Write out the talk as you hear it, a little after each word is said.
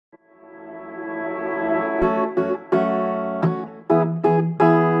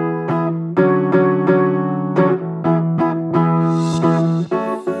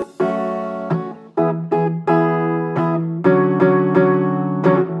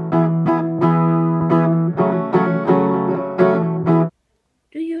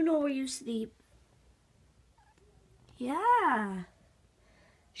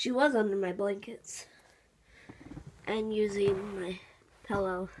She was under my blankets and using my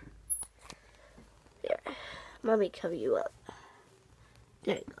pillow. There, mommy, cover you up.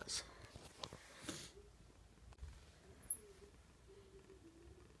 There it goes.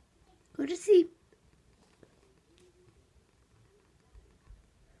 Go to sleep.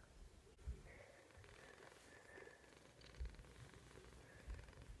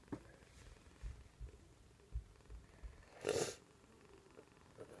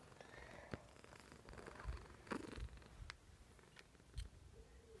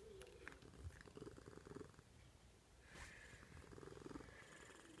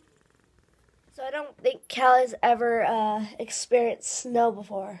 So I don't think Callie's ever experienced snow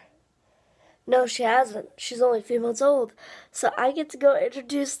before. No, she hasn't. She's only a few months old. So I get to go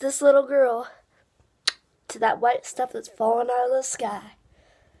introduce this little girl to that white stuff that's falling out of the sky.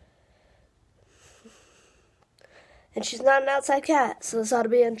 And she's not an outside cat, so this ought to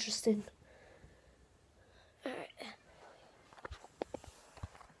be interesting. All right.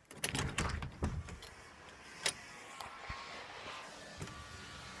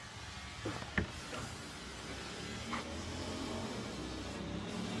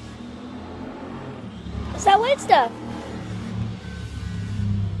 What's that white stuff?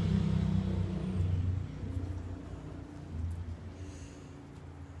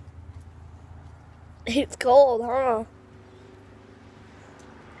 It's cold, huh?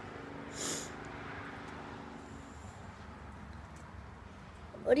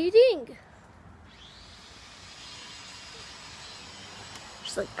 What do you think?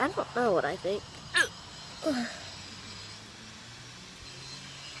 She's like, I don't know what I think.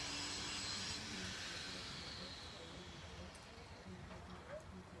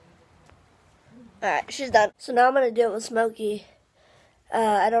 Alright, she's done. So now I'm going to do it with Smokey.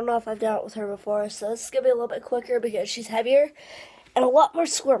 I don't know if I've done it with her before, so this is going to be a little bit quicker because she's heavier and a lot more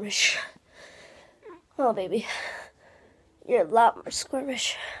squirmish. Oh, baby. You're a lot more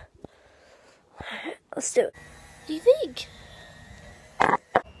squirmish. Alright, let's do it. What do you think?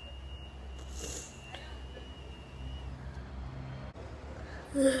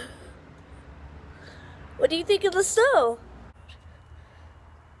 What do you think of the snow?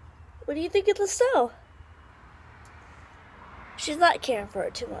 What do you think of the snow? She's not caring for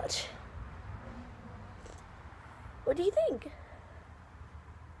it too much. What do you think?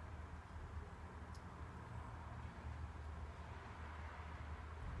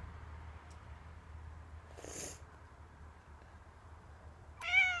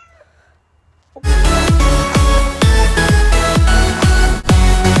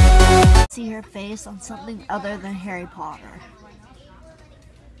 See her face on something other than Harry Potter.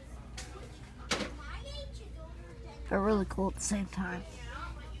 But really cool at the same time.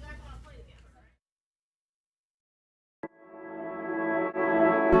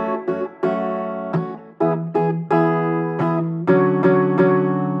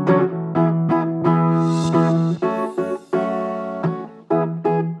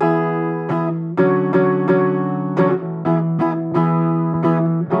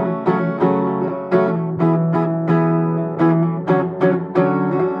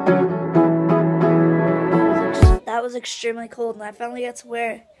 That was extremely cold, and I finally got to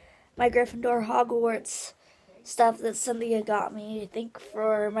wear my Gryffindor Hogwarts stuff that Cynthia got me, I think,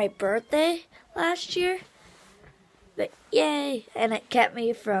 for my birthday last year. But yay! And it kept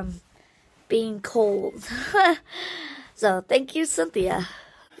me from being cold. So thank you, Cynthia.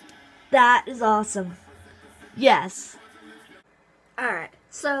 That is awesome. Yes. Alright,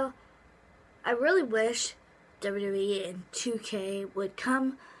 so I really wish WWE and 2K would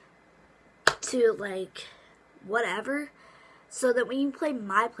come to, like, whatever, so that when you play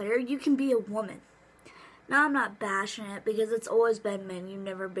my player, you can be a woman. Now, I'm not bashing it because it's always been men. You've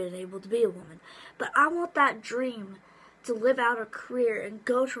never been able to be a woman. But I want that dream to live out a career and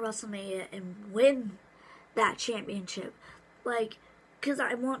go to WrestleMania and win that championship. Like, because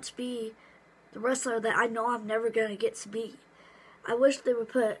I want to be the wrestler that I know I'm never going to get to be. I wish they would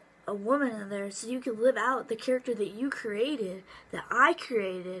put a woman in there so you can live out the character that you created, that I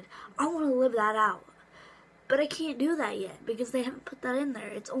created. I want to live that out. But I can't do that yet because they haven't put that in there.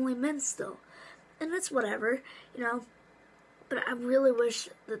 It's only men still. And it's whatever, you know. But I really wish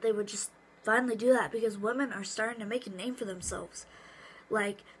that they would just finally do that because women are starting to make a name for themselves.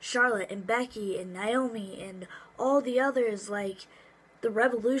 Like Charlotte and Becky and Naomi and all the others, like the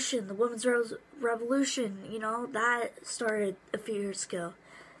Revolution, the Women's Revolution, you know, that started a few years ago.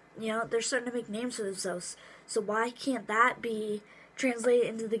 You know, they're starting to make names for themselves. So why can't that be translated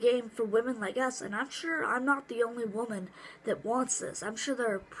into the game for women like us? And I'm sure I'm not the only woman that wants this. I'm sure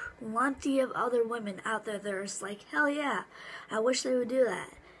there are plenty of other women out there that are just like, hell yeah, I wish they would do that.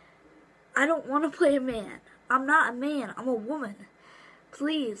 I don't want to play a man. I'm not a man. I'm a woman.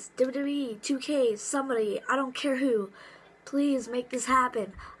 Please, WWE, 2K, somebody, I don't care who. Please make this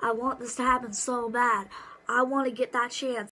happen. I want this to happen so bad. I want to get that chance.